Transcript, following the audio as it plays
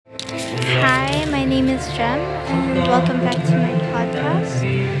is Jem, and welcome back to my podcast.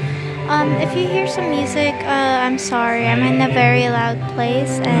 If you hear some music, I'm sorry. I'm in a very loud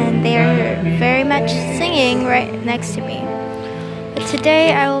place, and they are very much singing right next to me. But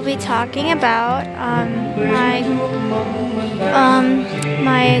today, I will be talking about my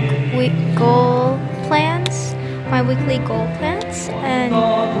week goal plans, my weekly goal plans, and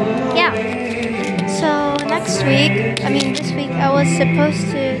yeah. So this week I was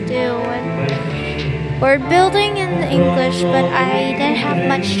supposed to do word building in English, but I didn't have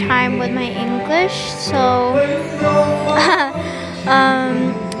much time with my English, so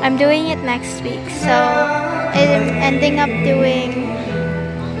I'm doing it next week. So I'm ending up doing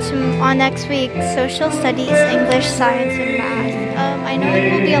on next week social studies, English, science, and math. I know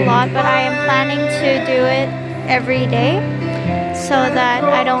it will be a lot, but I am planning to do it every day so that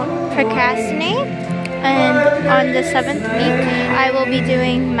I don't procrastinate. And on the 7th week, I will be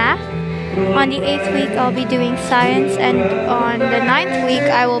doing math. On the 8th week, I'll be doing science. And on the 9th week,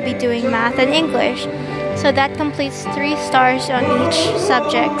 I will be doing math and English. So that completes 3 stars on each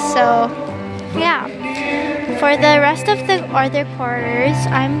subject. So, yeah. For the rest of the other quarters,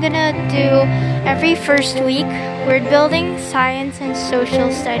 I'm gonna do every first week word building, science, and social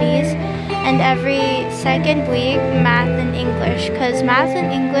studies. And every second week, math and English. Because math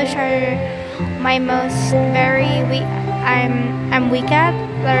and English are my most I'm weak at.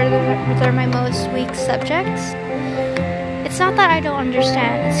 They're my most weak subjects. It's not that I don't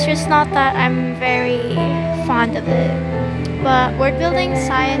understand, it's just not that I'm very fond of it. But word building,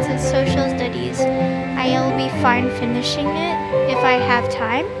 science, and social studies, I'll be fine finishing it if I have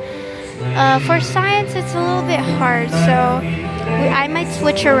time. For science, it's a little bit hard, so I might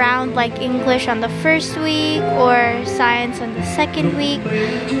switch around, like English on the first week or science on the second week.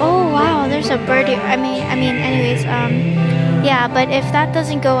 Oh wow, there's a birdie. Anyways, yeah. But if that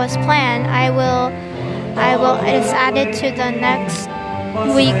doesn't go as planned, I will just add it to the next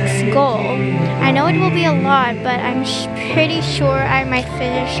week's goal. I know it will be a lot, but I'm pretty sure I might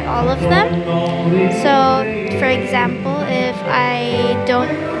finish all of them. So, for example, if I don't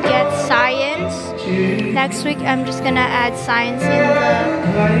get science next week, I'm just gonna add science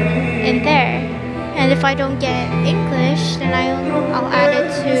in there. And if I don't get English, then I'll add it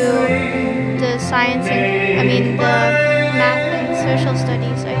to the science and the math and social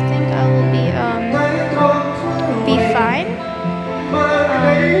studies. I think I will be fine.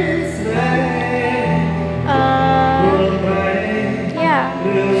 Yeah,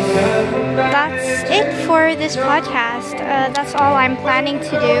 that's it for this podcast. That's all I'm planning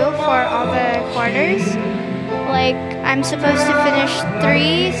to do for all the quarters. Like, I'm supposed to finish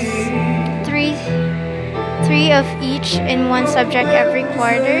three of each in one subject every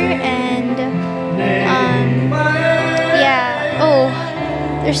quarter, and yeah. Oh,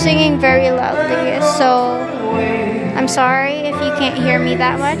 they're singing very loudly, so I'm sorry if you can't hear me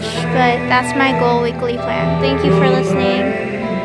that much, but that's my goal weekly plan. Thank you for listening.